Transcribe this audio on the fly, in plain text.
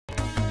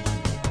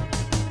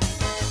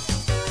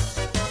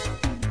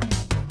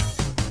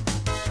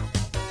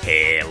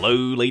Hello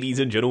ladies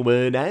and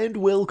gentlemen, and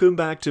welcome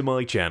back to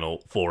my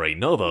channel for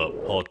another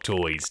Hot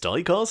Toys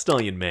Diecast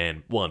Iron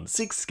Man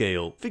 1/6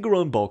 scale figure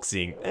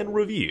unboxing and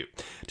review.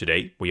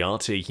 Today we are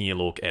taking a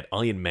look at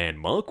Iron Man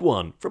Mark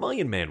 1 from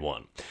Iron Man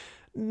 1.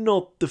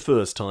 Not the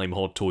first time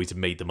Hot Toys have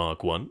made the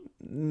Mark 1,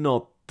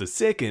 not the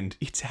second,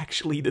 it's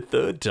actually the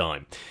third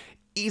time.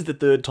 Is the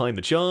third time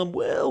the charm?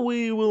 Well,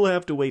 we will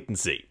have to wait and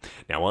see.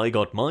 Now, I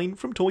got mine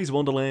from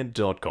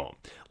toyswonderland.com.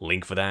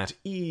 Link for that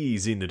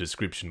is in the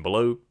description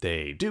below.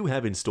 They do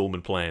have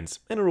installment plans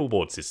and a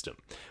reward system.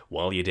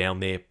 While you're down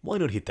there, why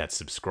not hit that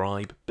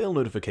subscribe, bell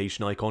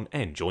notification icon,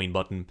 and join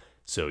button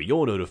so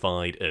you're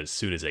notified as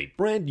soon as a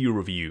brand new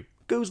review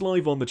goes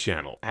live on the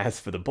channel. As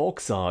for the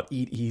box art,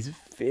 it is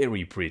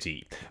very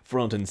pretty.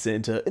 Front and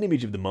center, an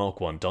image of the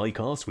Mark 1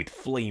 diecast with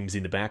flames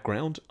in the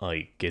background.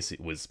 I guess it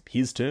was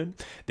his turn.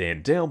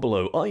 Then down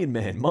below, Iron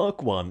Man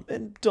Mark 1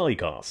 and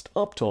diecast.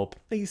 Up top,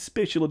 a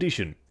special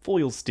edition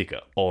foil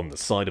sticker. On the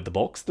side of the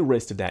box, the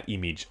rest of that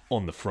image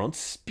on the front,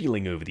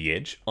 spilling over the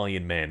edge,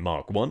 Iron Man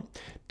Mark 1.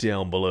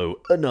 Down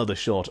below, another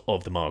shot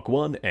of the Mark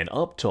 1, and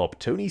up top,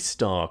 Tony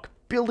Stark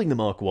building the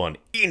Mark 1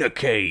 in a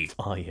cave.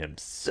 I am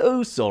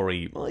so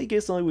sorry, I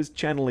guess I was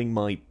channeling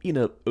my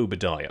inner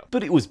Obadiah.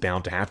 But it was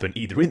bound to happen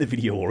either in the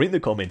video or in the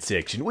comment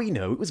section. We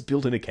know it was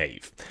built in a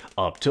cave.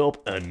 Up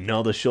top,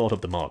 another shot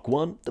of the Mark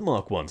 1, the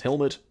Mark 1's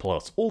helmet,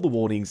 plus all the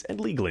warnings and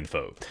legal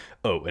info.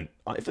 Oh, and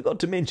I forgot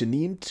to mention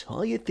the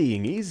entire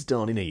thing is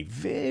done in a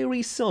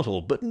very subtle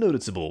but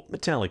noticeable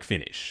metallic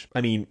finish. I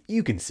mean,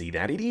 you can see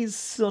that it is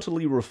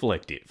subtly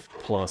reflective.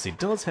 Plus, it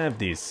does have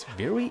this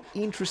very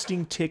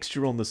interesting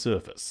texture on the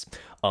surface.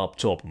 Up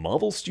top,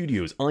 Marvel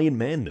Studios' Iron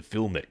Man, the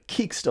film that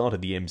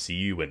kickstarted the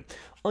MCU, and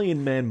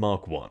Iron Man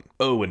Mark 1.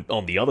 Oh, and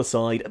on the other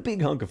side, a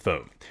big hunk of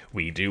foam.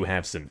 We do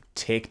have some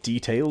tech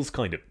details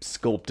kind of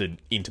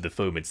sculpted into the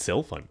foam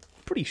itself. I'm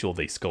pretty sure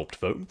they sculpt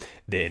foam.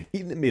 Then,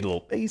 in the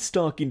middle, a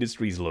Stark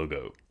Industries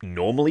logo.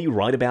 Normally,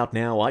 right about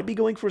now, I'd be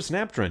going for a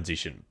snap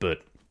transition,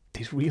 but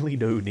there's really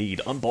no need.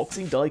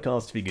 Unboxing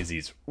diecast figures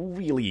is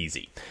really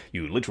easy.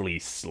 You literally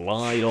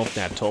slide off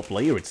that top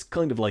layer. It's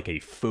kind of like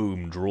a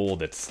foam drawer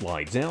that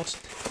slides out.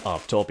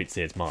 Up top it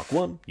says Mark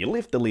 1. You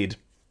lift the lid.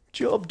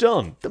 Job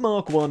done. The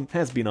Mark 1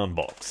 has been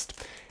unboxed.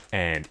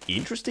 And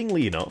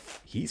interestingly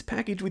enough, he's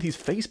packaged with his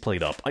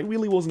faceplate up. I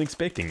really wasn't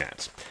expecting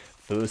that.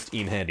 First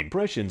in-hand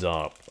impressions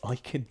are, I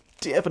can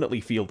definitely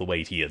feel the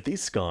weight here.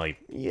 This guy,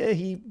 yeah,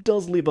 he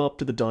does live up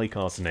to the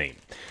diecast name.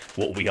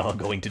 What we are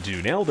going to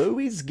do now, though,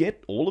 is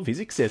get all of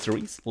his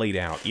accessories laid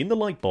out in the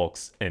light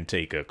box and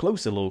take a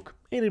closer look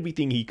at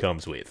everything he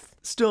comes with.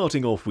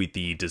 Starting off with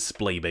the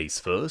display base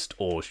first,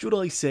 or should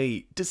I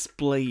say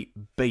display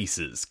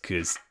bases,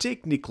 because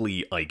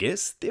technically, I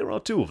guess, there are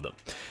two of them.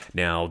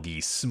 Now,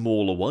 the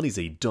smaller one is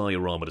a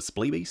diorama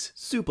display base,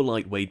 super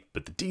lightweight,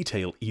 but the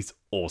detail is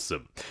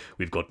awesome.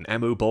 We've got an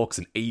ammo box,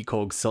 an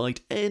ACOG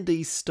sight, and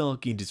a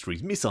Stark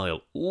Industries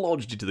missile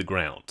lodged into the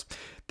ground.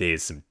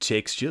 There's some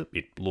texture,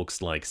 it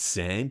looks like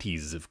sand,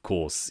 he's of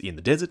course in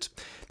the desert.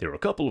 There are a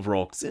couple of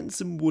rocks and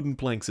some wooden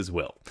planks as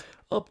well.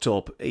 Up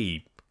top,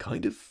 a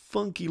kind of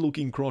funky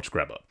looking crotch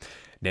grabber.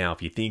 Now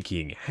if you're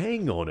thinking,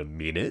 hang on a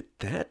minute,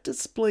 that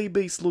display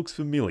base looks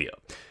familiar.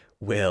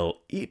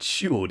 Well, it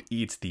should.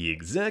 It's the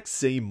exact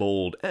same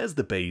mold as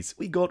the base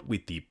we got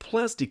with the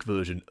plastic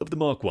version of the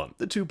Mark 1,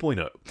 the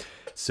 2.0.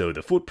 So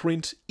the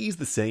footprint is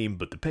the same,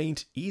 but the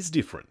paint is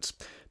different.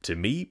 To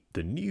me,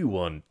 the new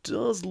one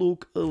does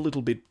look a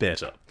little bit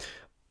better.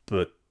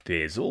 But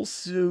there's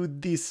also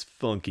this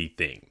funky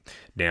thing.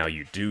 Now,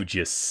 you do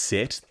just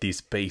set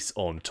this base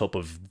on top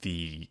of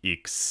the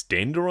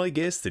extender, I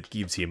guess, that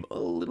gives him a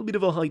little bit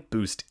of a height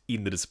boost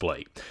in the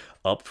display.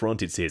 Up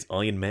front, it says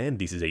Iron Man.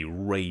 This is a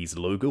raised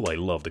logo. I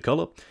love the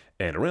color.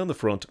 And around the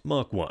front,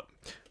 Mark 1.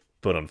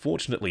 But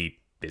unfortunately,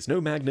 there's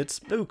no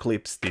magnets, no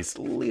clips. This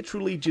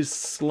literally just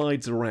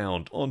slides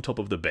around on top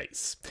of the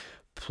base.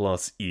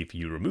 Plus, if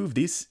you remove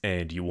this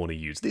and you want to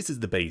use this as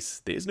the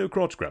base, there's no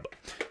crotch grabber.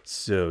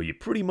 So you're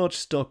pretty much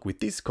stuck with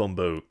this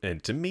combo,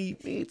 and to me,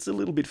 it's a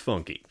little bit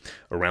funky.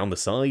 Around the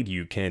side,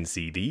 you can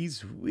see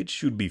these, which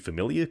should be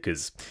familiar,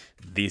 because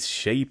this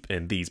shape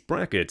and these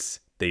brackets,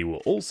 they were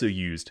also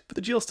used for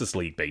the Justice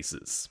League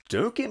bases.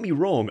 Don't get me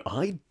wrong,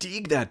 I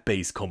dig that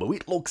base combo,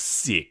 it looks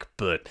sick,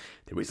 but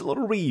there is a lot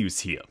of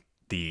reuse here.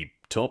 The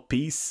top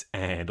piece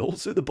and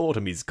also the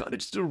bottom is kind of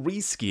just a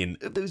reskin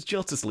of those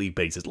Justice League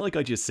bases, like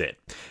I just said.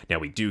 Now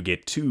we do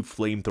get two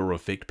flamethrower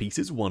effect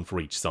pieces, one for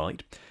each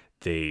side.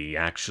 They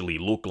actually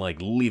look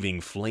like living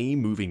flame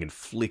moving and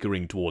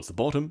flickering towards the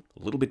bottom,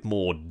 a little bit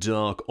more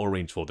dark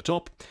orange for the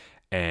top,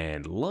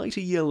 and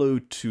lighter yellow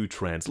to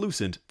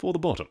translucent for the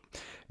bottom.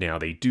 Now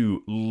they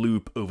do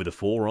loop over the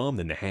forearm,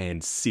 then the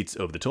hand sits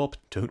over the top.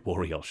 Don't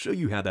worry, I'll show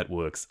you how that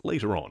works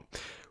later on.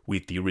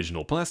 With the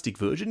original plastic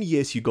version,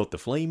 yes, you got the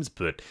flames,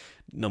 but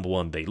number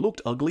one, they looked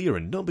uglier,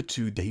 and number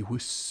two, they were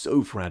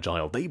so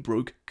fragile, they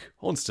broke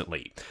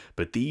constantly.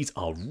 But these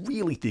are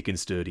really thick and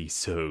sturdy,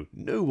 so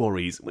no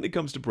worries when it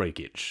comes to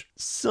breakage.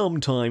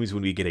 Sometimes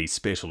when we get a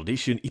special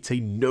edition, it's a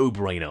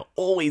no-brainer.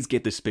 Always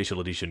get the special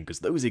edition, because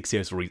those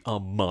accessories are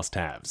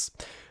must-haves.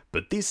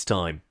 But this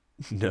time,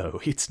 no,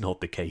 it's not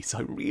the case.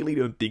 I really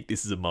don't think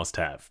this is a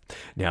must-have.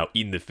 Now,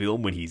 in the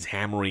film, when he's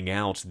hammering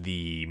out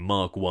the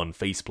Mark I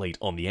faceplate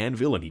on the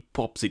anvil and he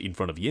pops it in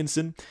front of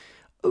Jensen,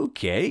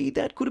 okay,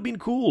 that could have been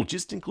cool,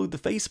 just include the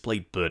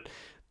faceplate, but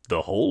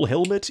the whole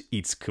helmet,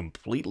 it's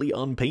completely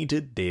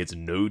unpainted, there's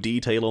no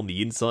detail on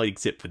the inside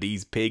except for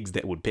these pegs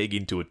that would peg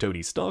into a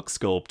Tony Stark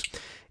sculpt.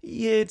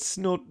 Yeah, it's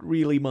not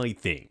really my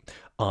thing.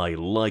 I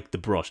like the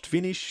brushed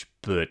finish,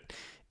 but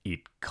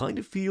it kind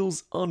of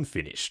feels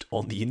unfinished.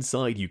 On the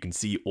inside, you can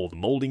see all the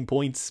molding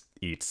points.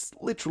 It's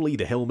literally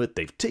the helmet.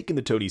 They've taken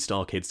the Tony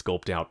Stark head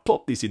sculpt out,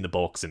 popped this in the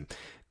box, and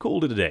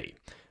called it a day.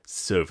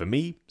 So for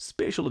me,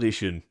 Special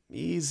Edition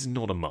is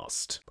not a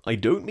must. I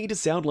don't mean to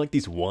sound like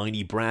this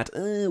whiny brat,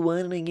 why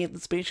didn't I get the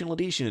Special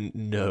Edition?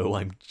 No,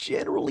 I'm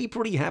generally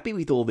pretty happy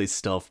with all this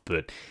stuff,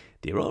 but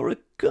there are a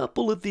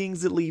couple of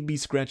things that leave me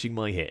scratching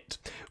my head.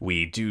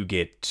 We do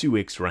get 2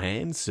 extra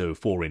hands, so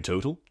 4 in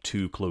total,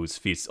 2 closed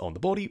fists on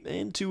the body,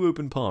 and 2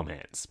 open palm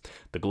hands.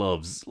 The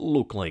gloves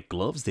look like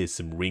gloves, there's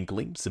some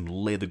wrinkling, some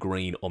leather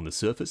grain on the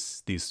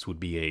surface. This would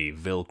be a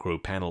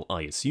Velcro panel,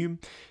 I assume.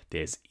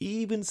 There's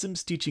even some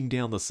stitching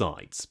down the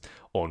sides.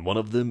 On one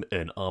of them,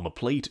 an armor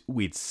plate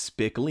with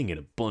speckling and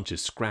a bunch of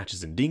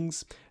scratches and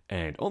dings,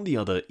 and on the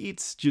other,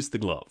 it's just the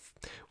glove.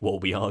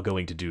 What we are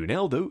going to do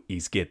now, though,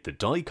 is get the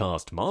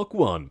Diecast Mark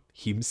I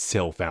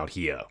himself out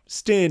here.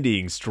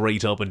 Standing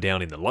straight up and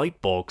down in the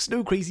light box,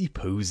 no crazy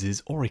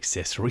poses or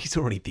accessories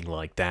or anything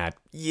like that.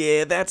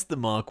 Yeah, that's the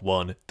Mark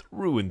I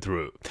through and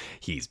through.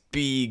 He's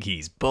big,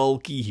 he's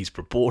bulky, his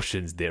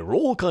proportions, they're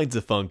all kinds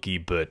of funky,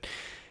 but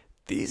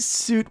this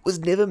suit was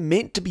never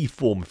meant to be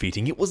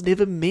form-fitting, it was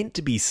never meant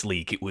to be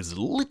sleek, it was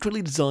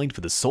literally designed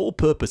for the sole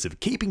purpose of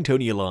keeping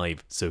Tony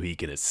alive so he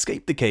can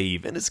escape the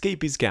cave and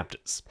escape his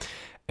captors.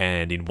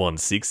 And in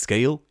 1/6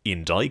 scale,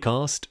 in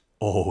diecast,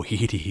 oh,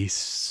 it is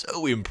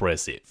so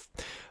impressive.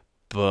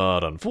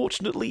 But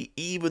unfortunately,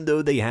 even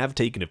though they have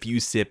taken a few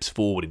steps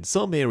forward in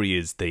some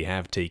areas, they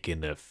have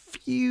taken a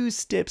few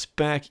steps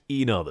back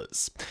in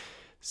others.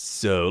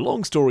 So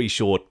long story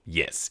short,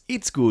 yes,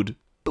 it's good,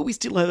 but we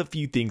still have a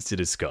few things to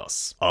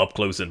discuss. Up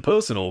close and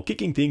personal,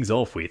 kicking things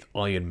off with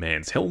Iron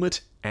Man's helmet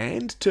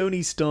and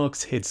Tony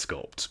Stark's head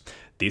sculpt.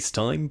 This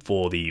time,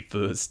 for the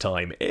first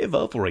time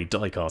ever for a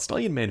diecast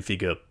Iron Man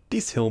figure,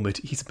 this helmet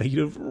is made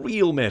of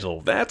real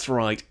metal. That's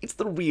right, it's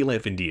the real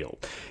effing deal.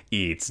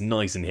 It's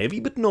nice and heavy,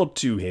 but not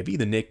too heavy.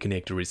 The neck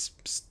connector is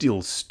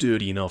still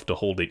sturdy enough to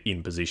hold it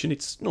in position.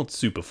 It's not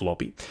super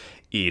floppy.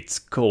 It's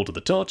cold to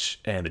the touch,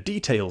 and the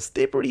details,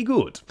 they're pretty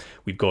good.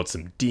 We've got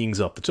some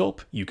dings up the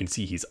top, you can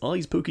see his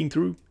eyes poking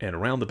through, and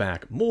around the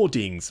back, more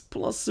dings,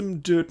 plus some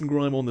dirt and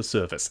grime on the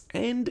surface,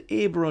 and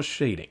airbrush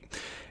shading.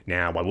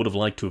 Now, I would have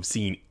liked to have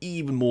seen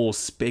even more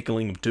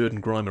speckling of dirt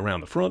and grime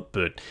around the front,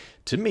 but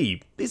to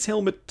me, this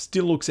helmet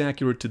still looks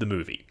accurate to the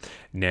movie.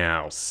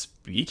 Now,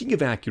 speaking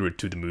of accurate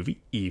to the movie,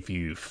 if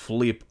you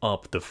flip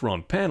up the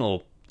front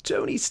panel,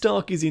 Tony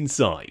Stark is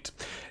inside.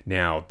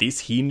 Now,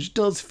 this hinge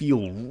does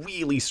feel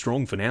really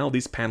strong for now.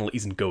 This panel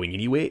isn't going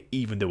anywhere,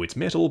 even though it's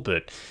metal,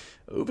 but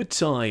over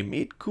time,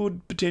 it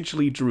could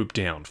potentially droop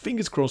down.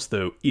 Fingers crossed,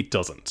 though, it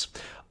doesn't.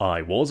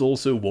 I was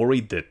also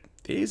worried that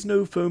there's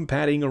no foam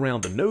padding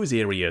around the nose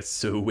area,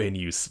 so when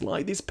you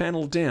slide this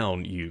panel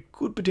down, you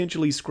could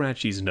potentially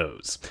scratch his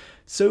nose.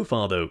 So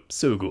far, though,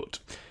 so good.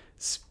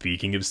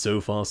 Speaking of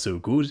so far so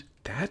good,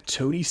 that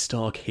Tony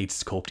Stark head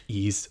sculpt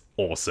is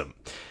awesome.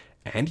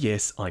 And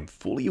yes, I'm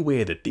fully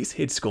aware that this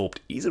head sculpt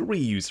is a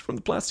reuse from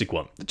the plastic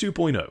one, the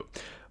 2.0.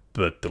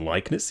 But the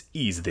likeness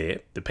is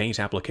there, the paint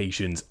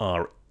applications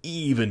are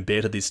even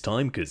better this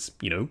time because,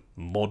 you know,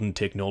 modern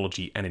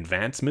technology and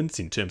advancements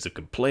in terms of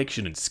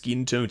complexion and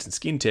skin tones and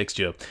skin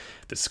texture.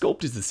 The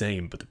sculpt is the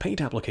same, but the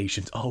paint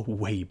applications are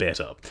way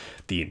better.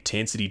 The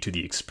intensity to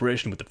the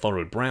expression with the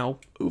furrowed brow,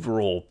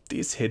 overall,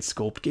 this head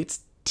sculpt gets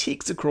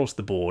ticks across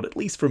the board, at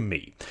least from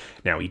me.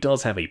 Now, he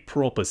does have a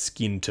proper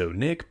skin tone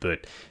neck,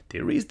 but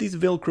there is this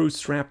Velcro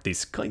strap,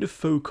 this kind of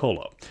faux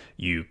collar.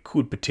 You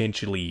could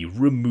potentially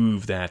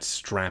remove that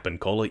strap and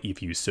collar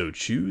if you so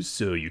choose,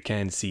 so you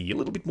can see a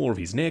little bit more of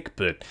his neck,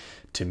 but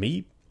to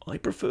me, I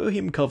prefer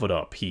him covered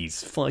up.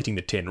 He's fighting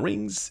the 10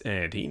 rings,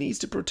 and he needs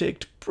to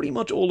protect pretty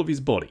much all of his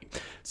body.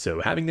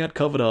 So having that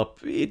covered up,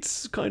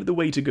 it's kind of the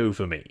way to go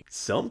for me.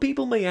 Some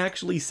people may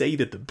actually say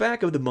that the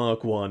back of the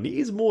Mark I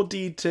is more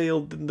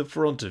detailed than the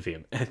front of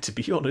him, and to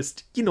be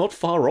honest, you're not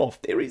far off.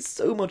 There is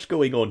so much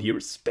going on here,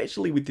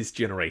 especially with this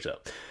generator.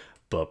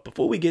 But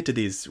before we get to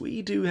this,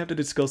 we do have to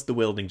discuss the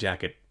welding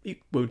jacket. It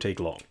won't take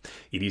long.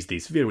 It is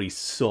this very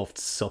soft,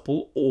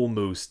 supple,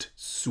 almost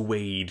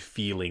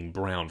suede-feeling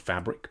brown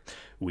fabric.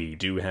 We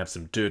do have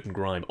some dirt and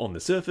grime on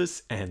the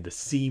surface, and the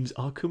seams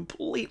are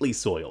completely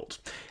soiled.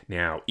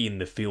 Now, in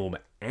the film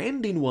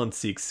and in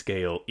 1/6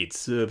 scale, it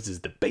serves as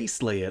the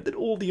base layer that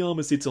all the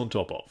armor sits on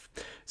top of.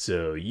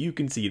 So you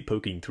can see it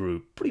poking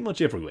through pretty much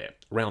everywhere.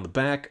 Around the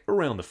back,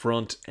 around the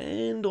front,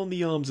 and on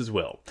the arms as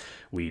well.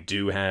 We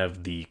do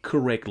have the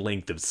correct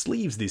length of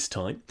sleeves this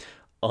time.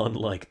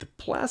 Unlike the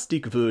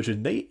plastic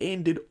version, they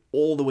ended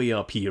all the way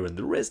up here, and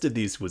the rest of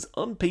this was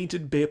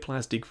unpainted bare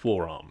plastic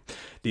forearm.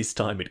 This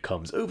time it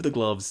comes over the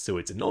gloves, so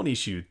it's a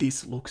non-issue.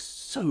 This looks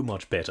so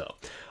much better.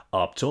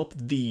 Up top,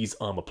 these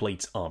armor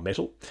plates are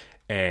metal,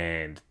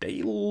 and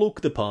they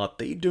look the part,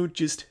 they don't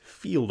just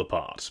feel the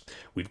part.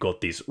 We've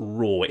got this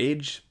raw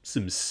edge,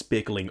 some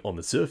speckling on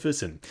the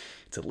surface, and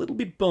it's a little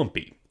bit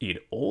bumpy.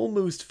 It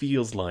almost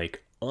feels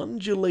like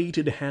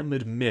undulated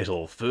hammered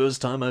metal.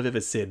 First time I've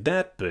ever said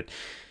that, but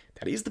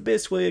that is the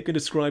best way I can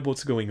describe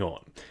what's going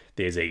on.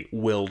 There's a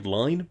weld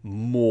line,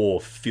 more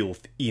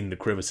filth in the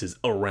crevices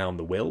around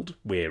the weld,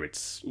 where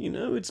it's,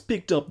 it's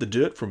picked up the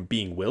dirt from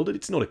being welded.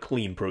 It's not a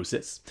clean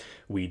process.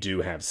 We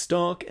do have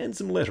stark and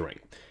some lettering,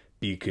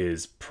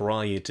 because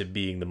prior to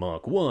being the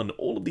Mark I,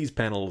 all of these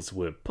panels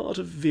were part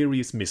of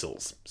various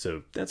missiles,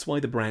 so that's why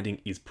the branding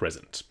is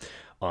present.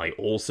 I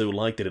also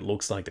like that it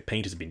looks like the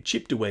paint has been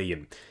chipped away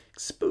and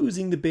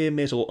exposing the bare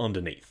metal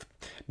underneath.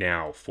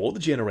 Now, for the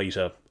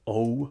generator,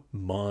 oh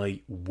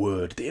my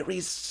word, there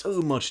is so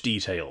much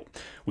detail.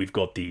 We've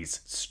got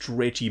these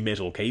stretchy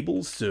metal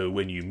cables, so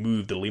when you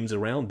move the limbs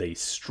around, they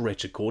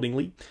stretch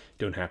accordingly.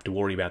 Don't have to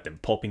worry about them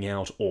popping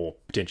out or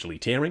potentially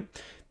tearing.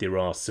 There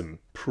are some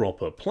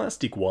proper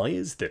plastic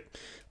wires that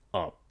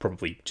are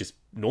probably just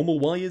normal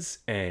wires,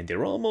 and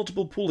there are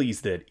multiple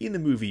pulleys that in the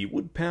movie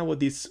would power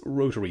this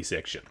rotary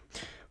section.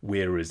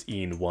 Whereas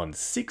in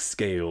 1/6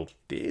 scale,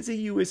 there's a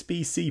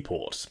USB-C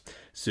port.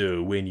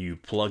 So when you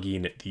plug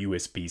in the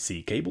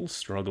USB-C cable,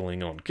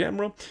 struggling on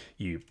camera,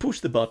 you push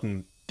the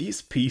button,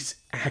 this piece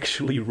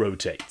actually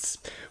rotates.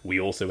 We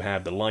also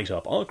have the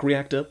light-up arc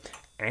reactor,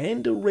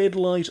 and a red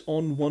light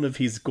on one of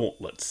his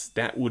gauntlets.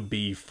 That would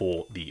be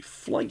for the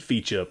flight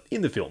feature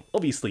in the film.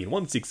 Obviously, in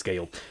 1/6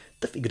 scale,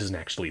 the figure doesn't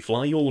actually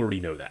fly, you already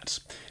know that.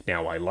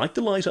 Now, I like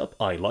the light-up,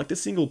 I like the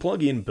single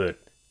plug-in, but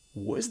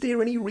was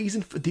there any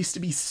reason for this to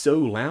be so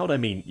loud? I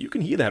mean, you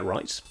can hear that,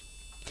 right?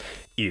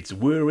 It's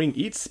whirring,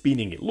 it's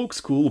spinning, it looks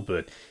cool,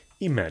 but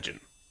imagine,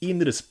 in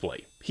the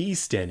display, he's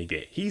standing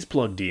there, he's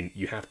plugged in,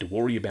 you have to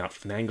worry about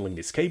finagling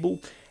this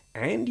cable,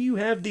 and you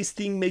have this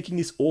thing making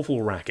this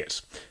awful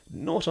racket.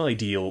 Not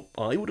ideal.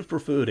 I would have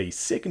preferred a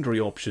secondary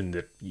option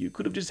that you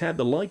could have just had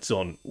the lights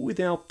on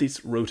without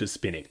this rotor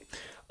spinning.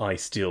 I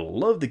still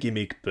love the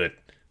gimmick, but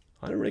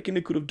I reckon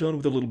it could have done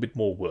with a little bit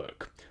more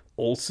work.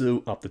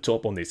 Also, up the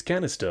top on this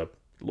canister,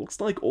 looks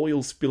like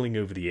oil spilling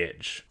over the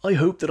edge. I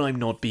hope that I'm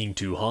not being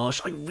too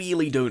harsh. I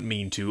really don't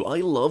mean to. I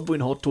love when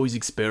Hot Toys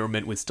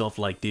experiment with stuff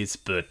like this,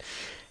 but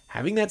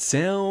having that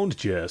sound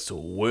just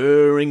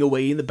whirring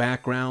away in the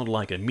background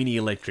like a mini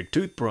electric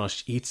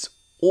toothbrush, it's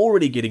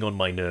already getting on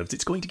my nerves.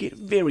 It's going to get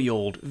very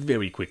old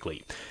very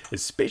quickly.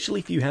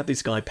 Especially if you have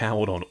this guy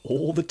powered on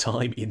all the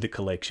time in the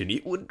collection.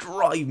 It would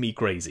drive me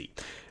crazy.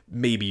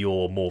 Maybe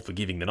you're more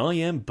forgiving than I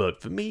am,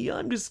 but for me,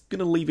 I'm just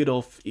gonna leave it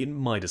off in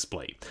my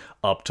display.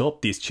 Up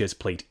top, this chest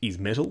plate is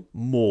metal,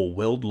 more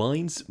weld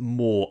lines,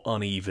 more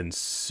uneven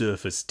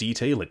surface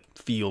detail. It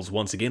feels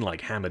once again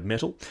like hammered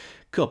metal.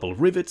 Couple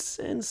rivets,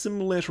 and some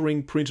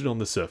lettering printed on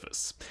the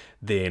surface.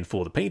 Then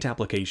for the paint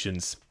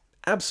applications,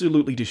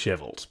 absolutely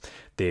disheveled.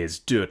 There's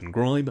dirt and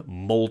grime,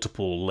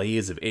 multiple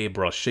layers of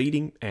airbrush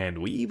shading, and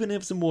we even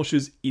have some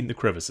washers in the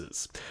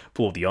crevices.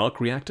 For the arc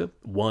reactor,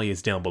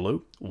 wires down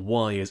below,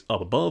 wires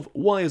up above,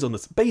 wires on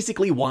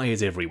basically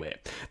wires everywhere.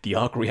 The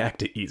arc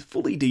reactor is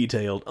fully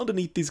detailed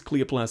underneath this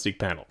clear plastic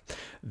panel.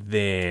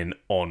 Then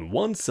on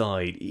one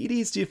side, it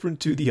is different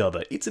to the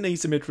other. It's an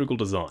asymmetrical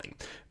design.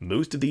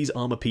 Most of these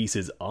armor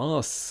pieces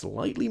are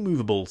slightly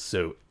movable,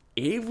 so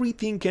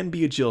everything can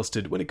be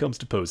adjusted when it comes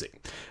to posing.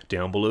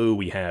 Down below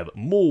we have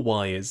more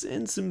wires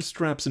and some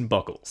straps and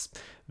buckles.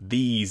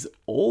 These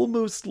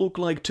almost look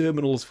like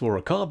terminals for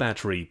a car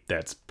battery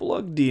that's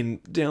plugged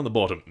in down the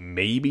bottom.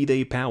 Maybe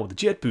they power the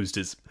jet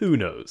boosters, who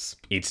knows.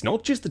 It's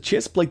not just the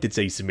chest plate that's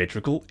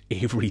asymmetrical,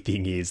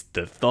 everything is.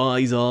 The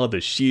thighs are,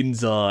 the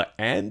shins are,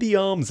 and the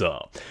arms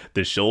are.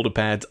 The shoulder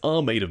pads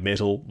are made of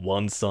metal,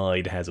 one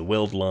side has a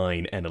weld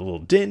line and a little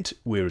dent,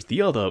 whereas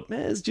the other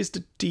has just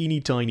a teeny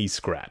tiny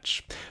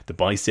scratch. The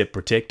bicep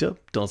protector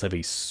does have a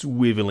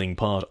swiveling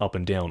part up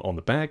and down on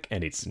the back,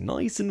 and it's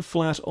nice and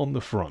flat on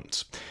the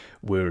front,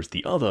 whereas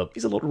the other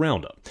is a lot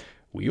rounder.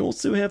 We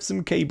also have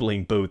some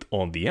cabling both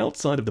on the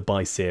outside of the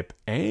bicep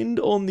and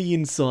on the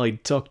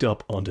inside tucked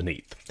up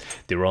underneath.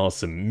 There are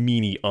some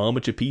mini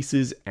armature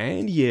pieces,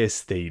 and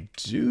yes, they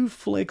do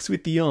flex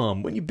with the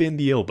arm when you bend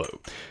the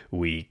elbow.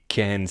 We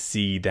can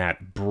see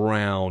that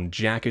brown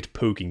jacket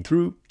poking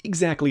through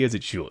exactly as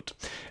it should.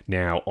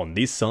 Now on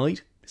this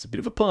side, it's a bit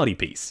of a party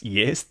piece.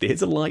 Yes,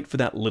 there's a light for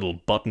that little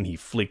button he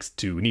flicks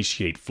to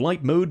initiate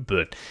flight mode,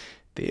 but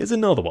there's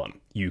another one.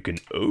 You can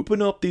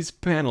open up this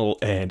panel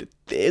and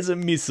there's a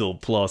missile,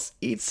 plus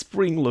it's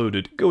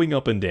spring-loaded going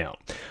up and down.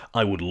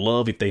 I would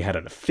love if they had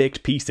an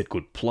effect piece that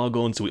could plug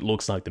on so it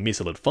looks like the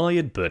missile had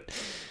fired, but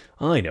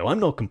I know, I'm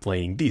not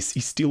complaining, this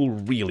is still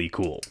really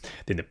cool.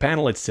 Then the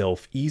panel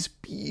itself is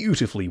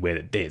beautifully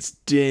weathered. There's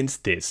dents,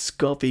 there's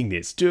scuffing,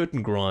 there's dirt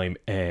and grime,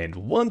 and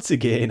once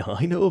again,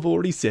 I know I've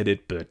already said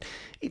it, but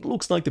it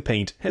looks like the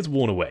paint has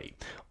worn away.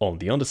 On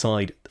the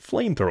underside, the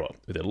flamethrower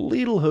with a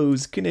little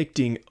hose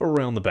connecting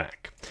around the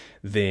back.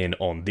 Then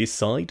on this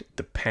side,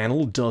 the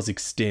panel does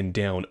extend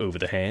down over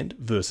the hand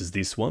versus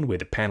this one where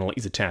the panel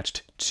is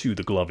attached to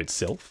the glove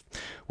itself.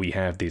 We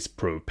have this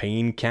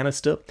propane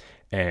canister,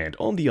 and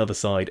on the other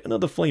side,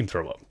 another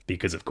flamethrower,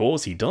 because of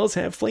course he does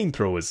have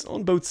flamethrowers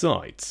on both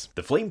sides.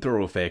 The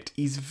flamethrower effect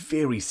is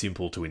very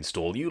simple to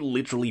install. You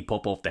literally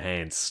pop off the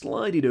hand,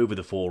 slide it over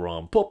the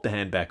forearm, pop the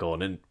hand back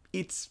on, and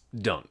it's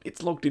done.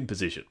 It's locked in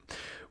position.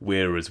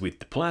 Whereas with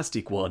the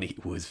plastic one,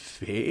 it was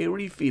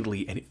very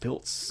fiddly and it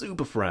felt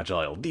super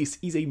fragile. This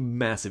is a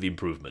massive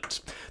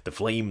improvement. The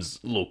flames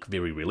look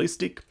very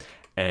realistic,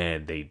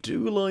 and they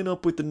do line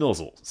up with the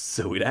nozzle,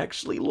 so it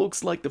actually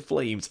looks like the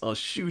flames are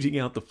shooting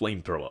out the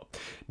flamethrower.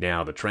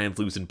 Now, the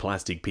translucent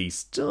plastic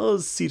piece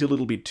does sit a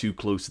little bit too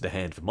close to the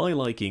hand for my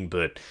liking,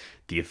 but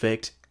the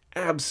effect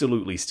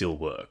absolutely still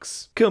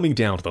works. Coming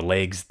down to the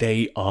legs,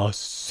 they are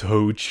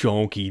so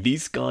chunky.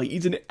 This guy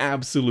is an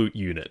absolute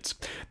unit.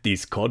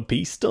 This cod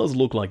piece does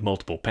look like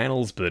multiple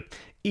panels, but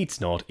it's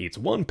not. It's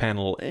one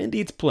panel and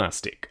it's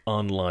plastic,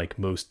 unlike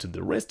most of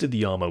the rest of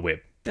the armor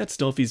where that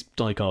stuff is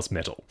die-cast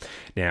metal.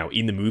 Now,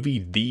 in the movie,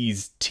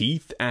 these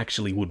teeth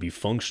actually would be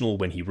functional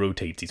when he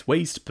rotates his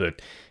waist,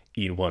 but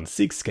in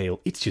 1/6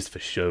 scale, it's just for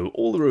show.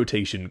 All the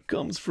rotation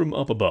comes from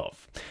up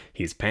above.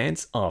 His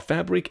pants are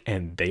fabric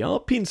and they are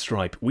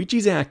pinstripe, which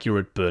is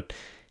accurate, but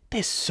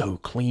they're so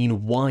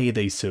clean. Why are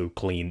they so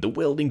clean? The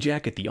welding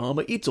jacket, the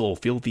armor, it's all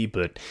filthy,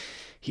 but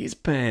his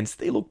pants,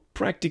 they look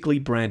practically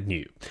brand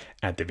new.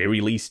 At the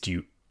very least,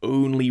 you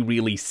only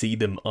really see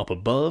them up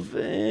above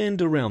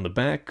and around the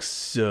back,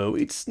 so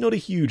it's not a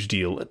huge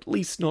deal, at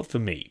least not for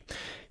me.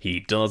 He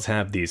does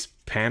have this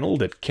panel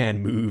that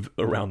can move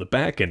around the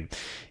back, and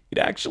it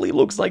actually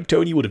looks like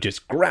Tony would have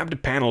just grabbed a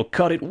panel,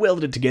 cut it,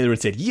 welded it together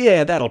and said,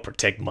 yeah, that'll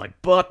protect my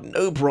butt,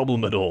 no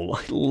problem at all.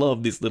 I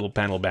love this little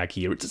panel back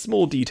here. It's a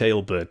small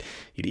detail, but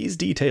it is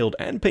detailed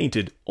and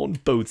painted on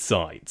both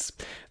sides.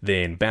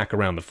 Then back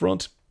around the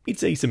front,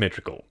 it's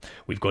asymmetrical.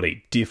 We've got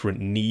a different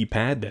knee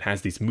pad that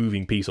has this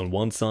moving piece on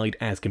one side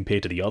as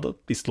compared to the other.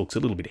 This looks a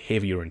little bit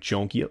heavier and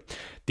chunkier.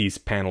 This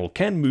panel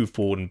can move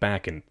forward and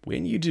back, and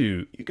when you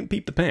do, you can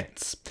peep the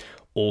pants.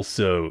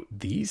 Also,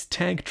 these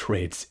tag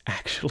treads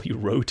actually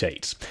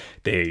rotate.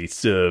 They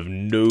serve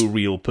no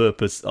real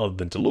purpose other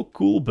than to look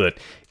cool, but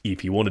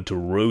if you wanted to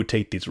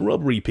rotate this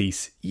rubbery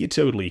piece, you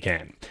totally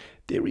can.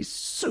 There is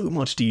so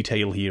much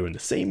detail here, and the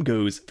same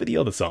goes for the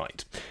other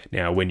side.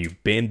 Now, when you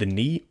bend the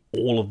knee,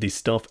 all of this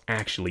stuff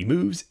actually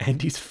moves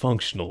and is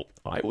functional.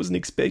 I wasn't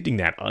expecting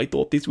that. I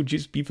thought this would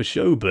just be for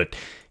show, but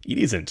it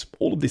isn't.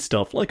 All of this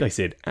stuff, like I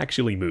said,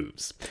 actually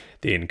moves.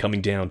 Then coming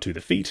down to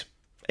the feet,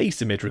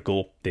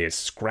 asymmetrical, there's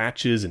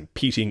scratches and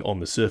pitting on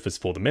the surface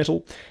for the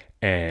metal,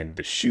 and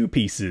the shoe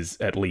pieces,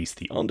 at least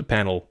the under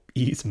panel,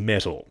 is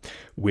metal,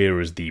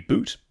 whereas the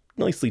boot,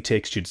 nicely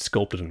textured,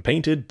 sculpted and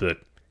painted, but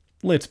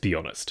let's be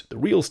honest, the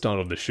real star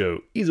of the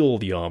show is all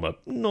the armor,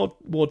 not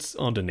what's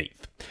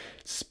underneath.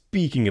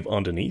 Speaking of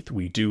underneath,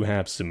 we do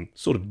have some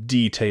sort of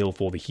detail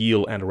for the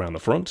heel and around the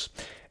front,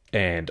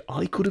 and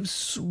I could have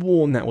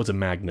sworn that was a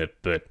magnet,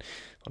 but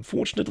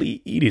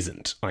unfortunately it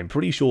isn't. I'm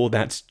pretty sure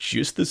that's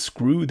just the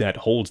screw that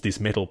holds this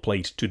metal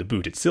plate to the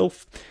boot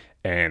itself,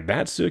 and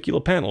that circular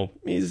panel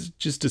is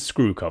just a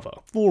screw cover.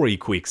 For a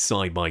quick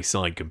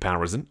side-by-side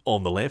comparison,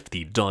 on the left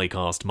the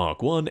Diecast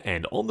Mark 1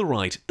 and on the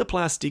right the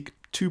plastic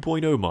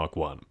 2.0 Mark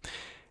 1.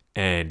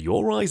 And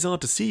your eyes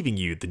aren't deceiving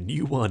you, the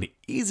new one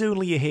is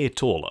only a hair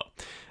taller.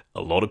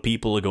 A lot of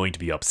people are going to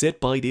be upset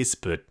by this,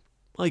 but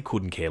I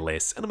couldn't care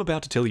less, and I'm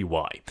about to tell you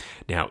why.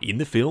 Now, in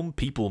the film,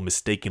 people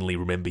mistakenly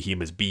remember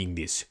him as being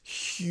this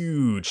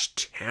huge,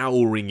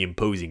 towering,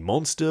 imposing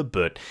monster,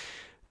 but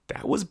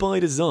that was by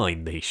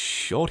design. They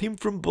shot him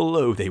from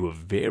below. They were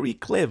very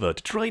clever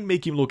to try and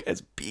make him look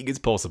as big as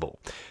possible.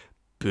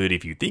 But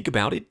if you think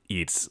about it,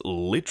 it's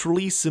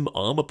literally some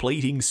armor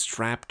plating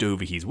strapped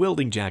over his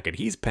welding jacket,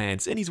 his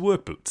pants, and his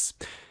work boots.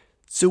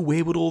 So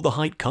where would all the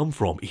height come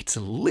from? It's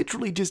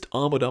literally just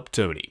armored up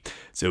Tony.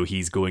 So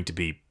he's going to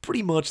be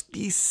pretty much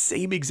the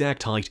same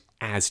exact height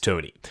as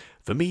Tony.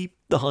 For me,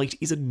 the height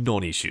is a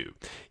non-issue.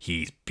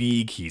 He's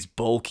big, he's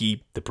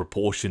bulky, the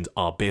proportions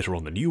are better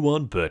on the new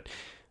one, but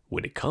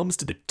when it comes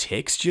to the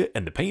texture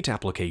and the paint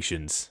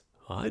applications,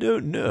 I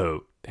don't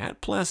know.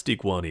 That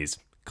plastic one is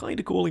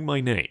kinda calling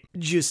my name.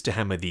 Just to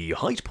hammer the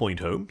height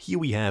point home, here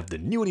we have the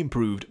new and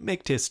improved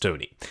Mech Test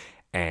Tony.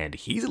 And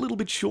he's a little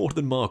bit shorter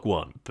than Mark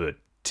 1, but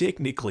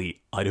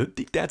technically, I don't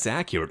think that's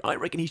accurate. I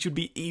reckon he should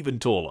be even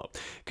taller,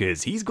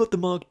 because he's got the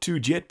Mark 2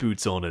 jet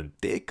boots on and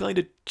they're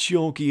kinda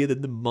chunkier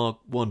than the Mark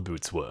 1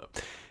 boots were.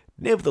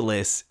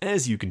 Nevertheless,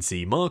 as you can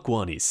see, Mark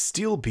 1 is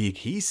still big,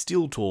 he's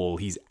still tall,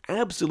 he's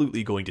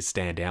absolutely going to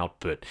stand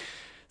out, but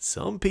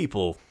some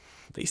people,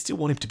 they still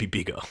want him to be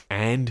bigger.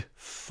 And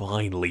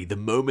finally, the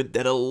moment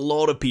that a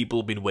lot of people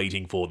have been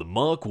waiting for, the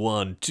Mark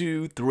 1,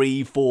 2,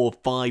 3, 4,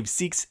 5,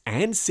 6,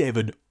 and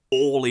 7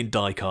 all in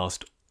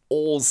diecast,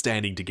 all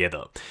standing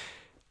together.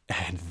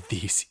 And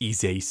this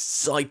is a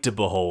sight to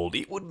behold.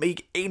 It would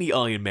make any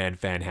Iron Man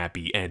fan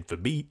happy, and for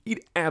me,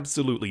 it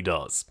absolutely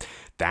does.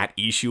 That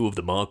issue of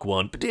the Mark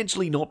 1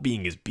 potentially not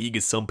being as big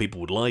as some people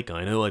would like,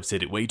 I know I've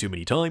said it way too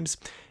many times,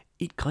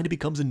 it kind of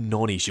becomes a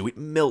non-issue. It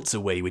melts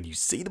away when you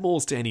see them all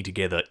standing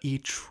together.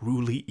 It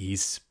truly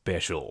is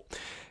special.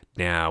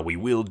 Now, we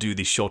will do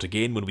this shot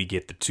again when we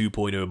get the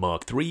 2.0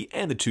 Mark III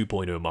and the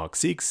 2.0 Mark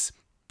VI,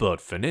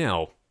 but for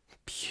now,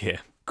 yeah,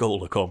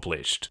 goal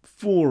accomplished.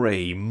 For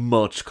a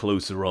much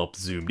closer up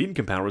zoomed in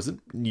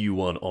comparison, new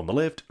one on the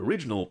left,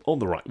 original on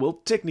the right.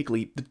 Well,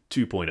 technically the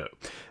 2.0.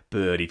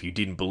 But if you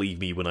didn't believe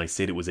me when I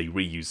said it was a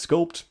reused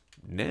sculpt,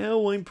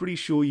 now I'm pretty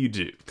sure you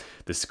do.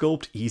 The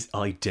sculpt is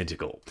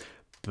identical,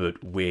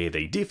 but where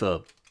they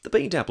differ, the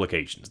paint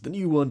applications. The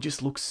new one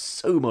just looks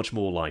so much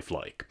more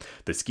lifelike.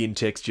 The skin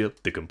texture,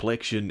 the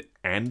complexion,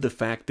 and the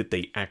fact that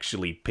they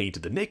actually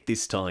painted the neck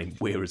this time,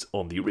 whereas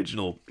on the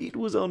original, it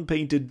was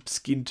unpainted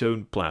skin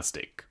tone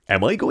plastic.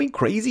 Am I going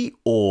crazy,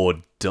 or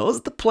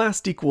does the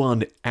plastic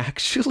one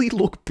actually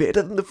look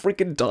better than the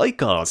freaking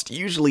diecast?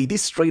 Usually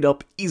this straight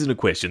up isn't a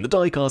question. The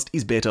diecast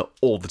is better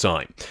all the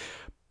time.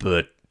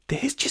 But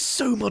there's just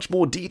so much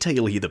more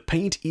detail here. The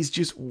paint is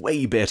just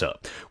way better.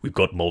 We've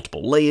got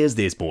multiple layers,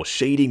 there's more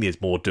shading, there's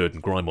more dirt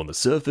and grime on the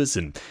surface,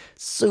 and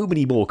so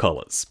many more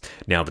colors.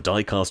 Now the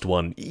diecast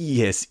one,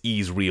 yes,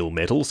 is real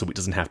metal, so it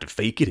doesn't have to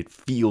fake it. It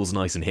feels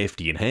nice and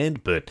hefty in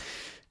hand, but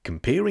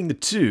comparing the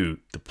two,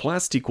 the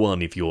plastic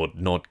one, if you're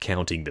not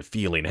counting the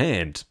feel in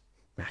hand,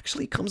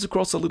 actually comes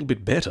across a little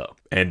bit better.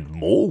 And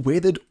more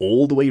weathered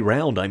all the way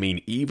round. I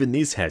mean, even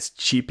this has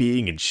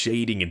chipping and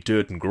shading and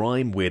dirt and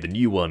grime, where the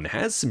new one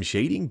has some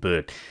shading,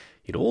 but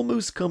it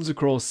almost comes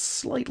across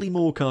slightly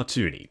more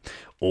cartoony.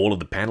 All of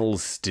the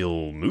panels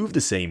still move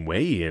the same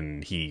way,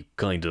 and he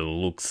kinda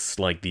looks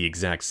like the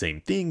exact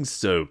same thing,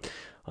 so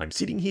I'm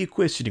sitting here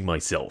questioning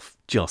myself.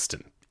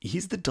 Justin,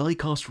 is the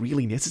diecast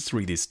really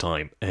necessary this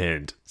time?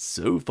 And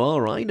so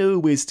far, I know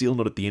we're still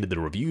not at the end of the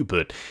review,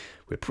 but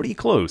we're pretty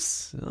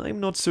close. I'm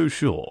not so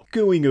sure.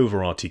 Going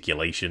over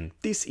articulation,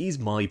 this is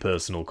my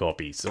personal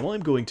copy, so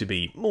I'm going to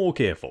be more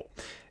careful.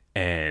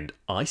 And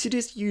I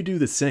suggest you do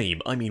the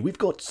same. I mean, we've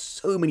got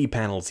so many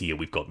panels here.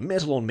 We've got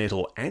metal on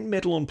metal and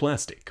metal on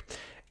plastic.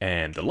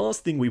 And the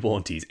last thing we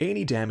want is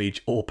any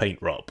damage or paint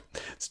rub.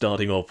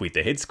 Starting off with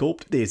the head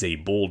sculpt, there's a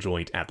ball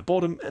joint at the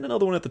bottom and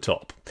another one at the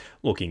top.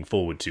 Looking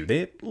forward to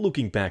there,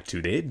 looking back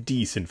to there,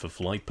 decent for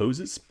flight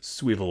poses,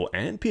 swivel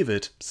and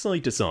pivot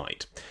side to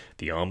side.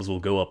 The arms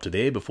will go up to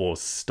there before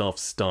stuff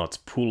starts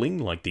pulling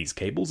like these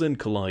cables and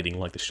colliding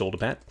like the shoulder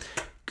pad.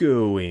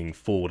 Going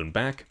forward and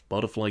back,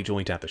 butterfly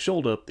joint at the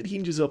shoulder that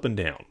hinges up and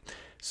down.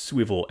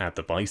 Swivel at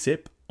the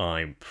bicep.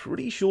 I'm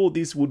pretty sure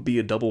this would be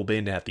a double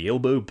bend at the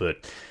elbow,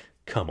 but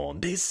come on,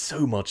 there's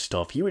so much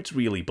stuff here, it's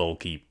really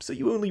bulky, so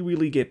you only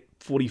really get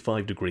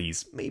 45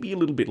 degrees, maybe a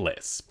little bit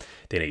less.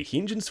 Then a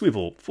hinge and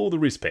swivel for the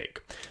wrist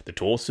peg. The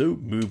torso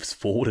moves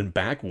forward and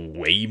back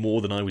way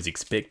more than I was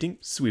expecting,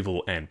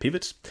 swivel and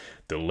pivot.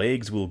 The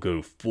legs will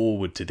go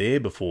forward to there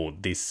before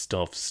this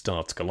stuff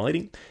starts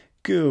colliding.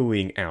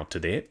 Going out to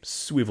there,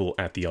 swivel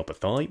at the upper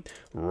thigh,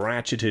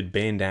 ratcheted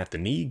bend at the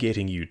knee,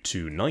 getting you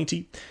to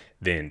 90.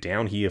 Then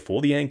down here for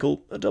the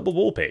ankle, a double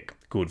wall peg,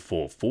 good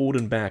for forward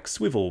and back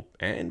swivel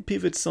and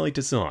pivot side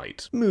to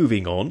side.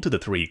 Moving on to the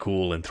 3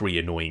 cool and 3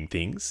 annoying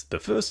things. The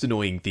first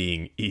annoying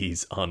thing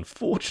is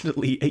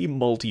unfortunately a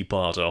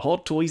multi-parter.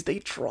 Hot Toys, they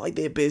tried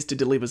their best to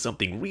deliver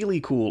something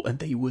really cool and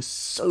they were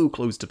so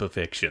close to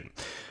perfection.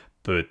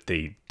 But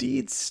they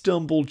did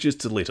stumble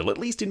just a little, at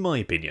least in my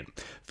opinion.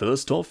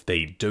 First off,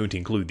 they don't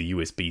include the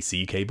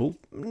USB-C cable.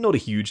 Not a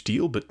huge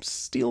deal, but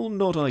still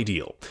not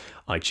ideal.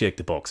 I checked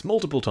the box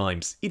multiple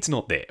times, it's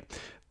not there.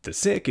 The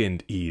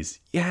second is,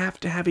 you have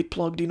to have it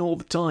plugged in all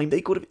the time.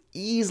 They could have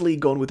easily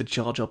gone with a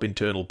charge-up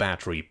internal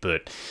battery,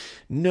 but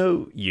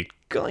no, you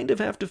kind of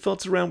have to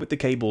futz around with the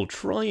cable,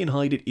 try and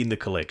hide it in the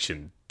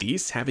collection.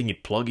 This, having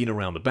it plug in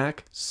around the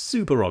back,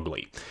 super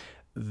ugly.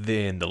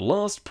 Then the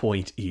last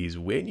point is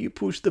when you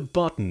push the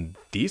button,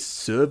 this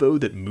servo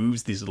that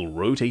moves this little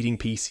rotating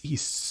piece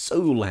is so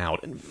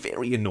loud and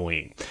very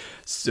annoying.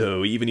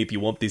 So even if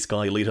you want this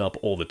guy lit up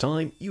all the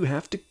time, you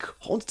have to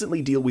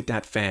constantly deal with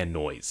that fan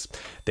noise.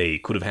 They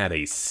could have had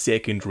a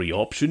secondary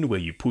option where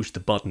you push the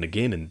button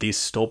again and this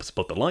stops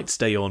but the lights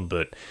stay on,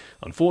 but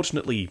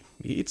unfortunately,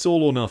 it's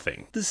all or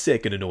nothing. The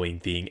second annoying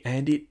thing,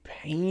 and it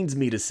pains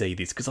me to say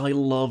this because I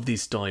love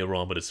this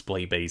diorama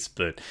display base,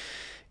 but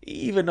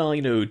even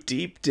I know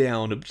deep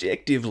down,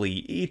 objectively,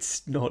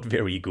 it's not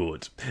very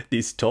good.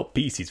 This top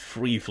piece is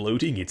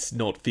free-floating, it's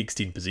not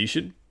fixed in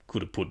position.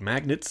 Could have put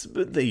magnets,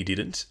 but they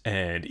didn't,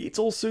 and it's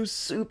also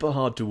super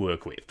hard to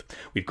work with.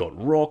 We've got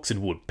rocks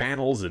and wood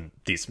panels and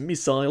this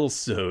missile,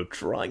 so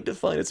trying to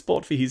find a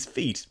spot for his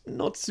feet,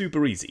 not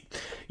super easy.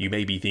 You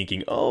may be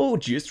thinking, oh,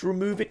 just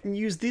remove it and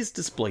use this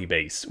display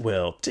base.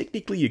 Well,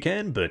 technically you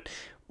can, but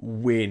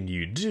When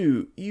you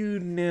do, you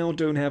now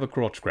don't have a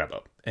crotch grabber,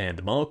 and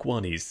the Mark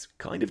 1 is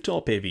kind of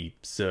top heavy,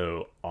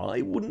 so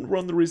I wouldn't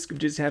run the risk of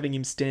just having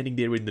him standing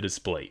there in the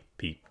display.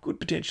 He could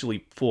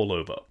potentially fall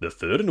over. The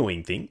third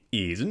annoying thing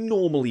is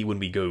normally when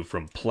we go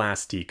from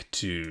plastic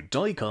to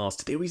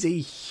diecast, there is a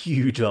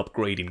huge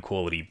upgrade in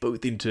quality,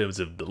 both in terms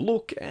of the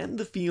look and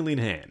the feel in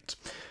hand.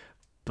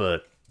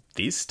 But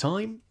this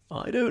time,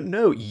 I don't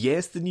know.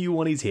 Yes, the new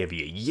one is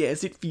heavier.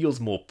 Yes, it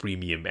feels more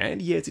premium,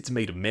 and yes, it's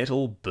made of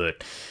metal,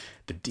 but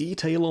the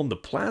detail on the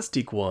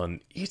plastic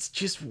one, it's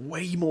just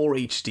way more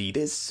HD.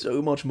 There's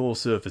so much more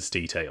surface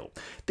detail.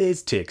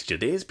 There's texture,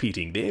 there's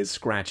pitting, there's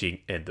scratching,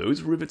 and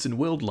those rivets and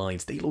weld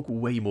lines, they look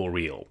way more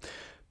real.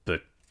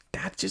 But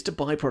that's just a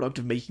byproduct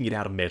of making it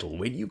out of metal.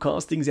 When you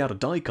cast things out of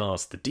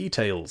diecast, the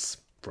details,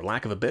 for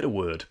lack of a better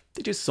word,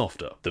 they're just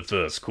softer. The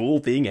first cool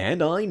thing,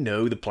 and I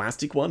know the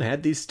plastic one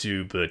had this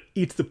too, but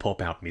it's the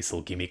pop-out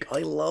missile gimmick. I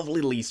love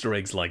little Easter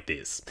eggs like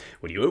this.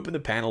 When you open the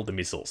panel, the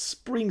missile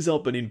springs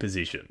up and in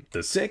position.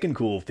 The second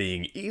cool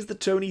thing is the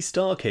Tony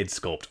Stark head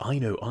sculpt. I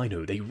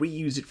know, they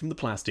reused it from the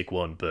plastic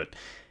one, but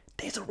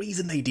there's a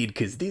reason they did,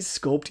 because this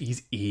sculpt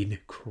is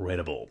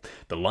incredible.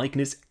 The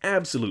likeness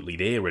absolutely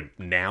there, and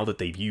now that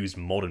they've used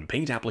modern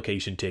paint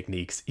application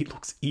techniques, it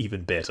looks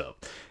even better.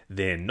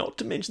 Then, not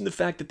to mention the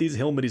fact that this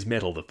helmet is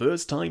metal, the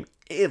first time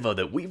ever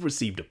that we've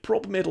received a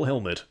proper metal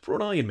helmet for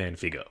an Iron Man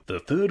figure. The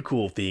third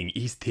cool thing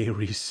is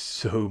there is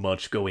so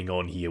much going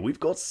on here. We've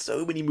got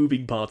so many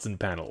moving parts and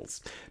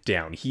panels.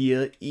 Down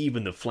here,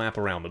 even the flap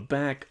around the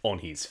back, on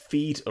his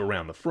feet,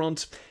 around the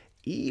front.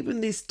 Even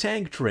this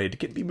tank tread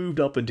can be moved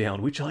up and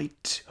down, which I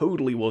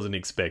totally wasn't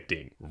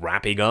expecting.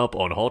 Wrapping up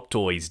on Hot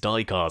Toys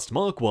Diecast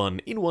Mark 1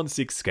 in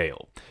 1/6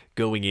 scale.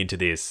 Going into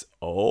this,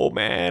 oh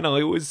man,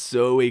 I was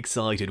so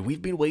excited.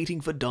 We've been waiting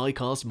for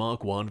Diecast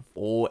Mark 1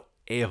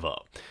 forever.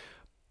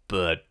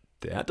 But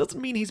that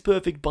doesn't mean he's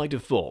perfect by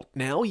default.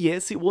 Now,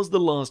 yes, it was the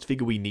last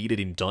figure we needed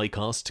in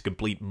diecast to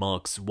complete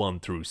Marks 1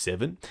 through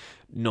 7,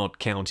 not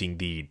counting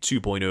the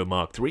 2.0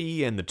 Mark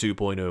 3 and the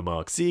 2.0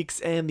 Mark 6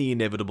 and the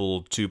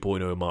inevitable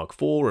 2.0 Mark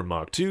 4 and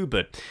Mark 2,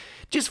 but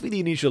just for the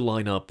initial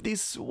lineup,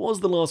 this was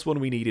the last one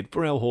we needed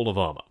for our Hall of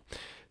Armor.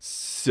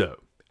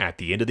 So, at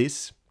the end of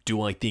this, do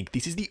I think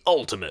this is the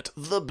ultimate,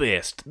 the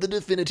best, the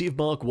definitive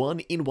Mark 1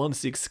 in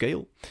 1/6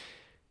 scale?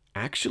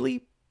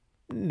 Actually,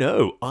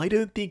 no, I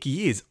don't think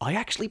he is. I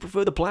actually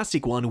prefer the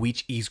plastic one,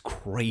 which is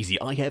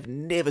crazy. I have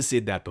never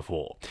said that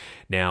before.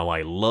 Now,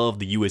 I love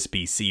the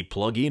USB-C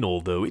plug-in,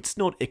 although it's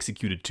not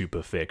executed to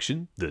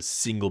perfection. The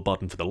single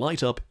button for the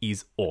light up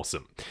is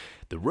awesome.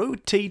 The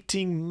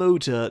rotating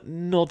motor,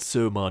 not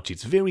so much.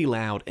 It's very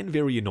loud and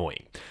very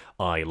annoying.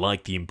 I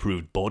like the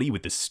improved body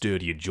with the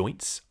sturdier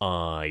joints.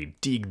 I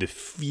dig the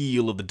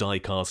feel of the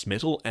die-cast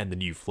metal and the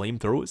new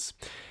flamethrowers.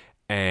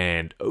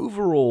 And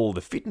overall,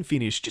 the fit and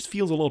finish just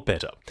feels a lot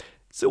better.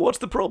 So what's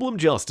the problem,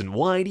 Justin?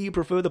 Why do you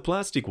prefer the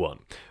plastic one?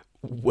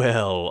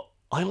 Well,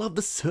 I love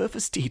the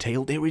surface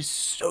detail. There is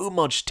so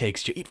much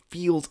texture. It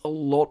feels a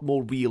lot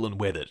more real and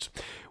weathered.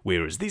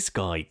 Whereas this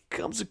guy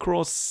comes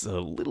across a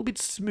little bit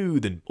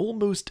smooth and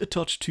almost a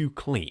touch too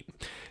clean.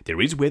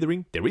 There is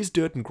weathering, there is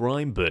dirt and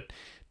grime, but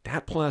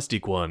that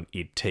plastic one,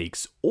 it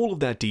takes all of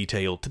that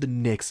detail to the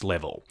next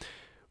level.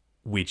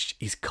 Which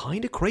is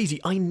kinda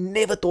crazy. I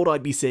never thought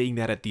I'd be saying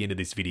that at the end of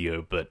this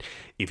video, but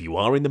if you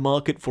are in the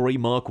market for a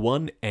Mark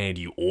 1 and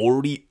you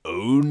already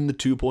own the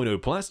 2.0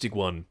 plastic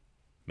one,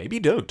 maybe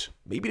don't.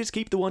 Maybe just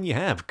keep the one you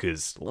have,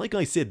 because like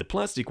I said, the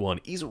plastic one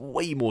is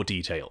way more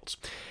detailed.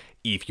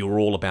 If you're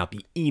all about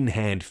the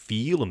in-hand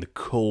feel and the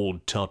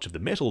cold touch of the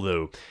metal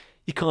though,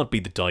 you can't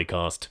beat the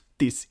diecast.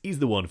 This is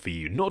the one for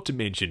you, not to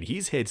mention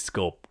his head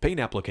sculpt, paint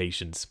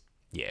applications.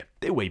 Yeah,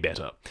 they're way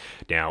better.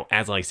 Now,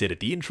 as I said at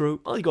the intro,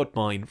 I got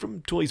mine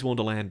from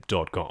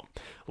toyswonderland.com.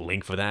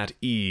 Link for that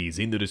is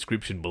in the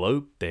description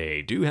below.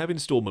 They do have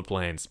installment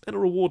plans and a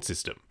reward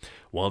system.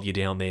 While you're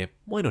down there,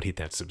 why not hit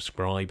that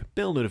subscribe,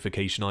 bell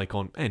notification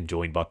icon, and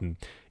join button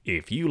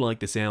if you like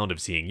the sound of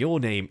seeing your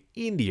name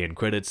in the end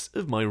credits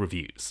of my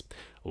reviews.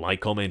 Like,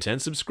 comment,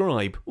 and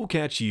subscribe. We'll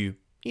catch you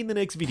in the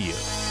next video.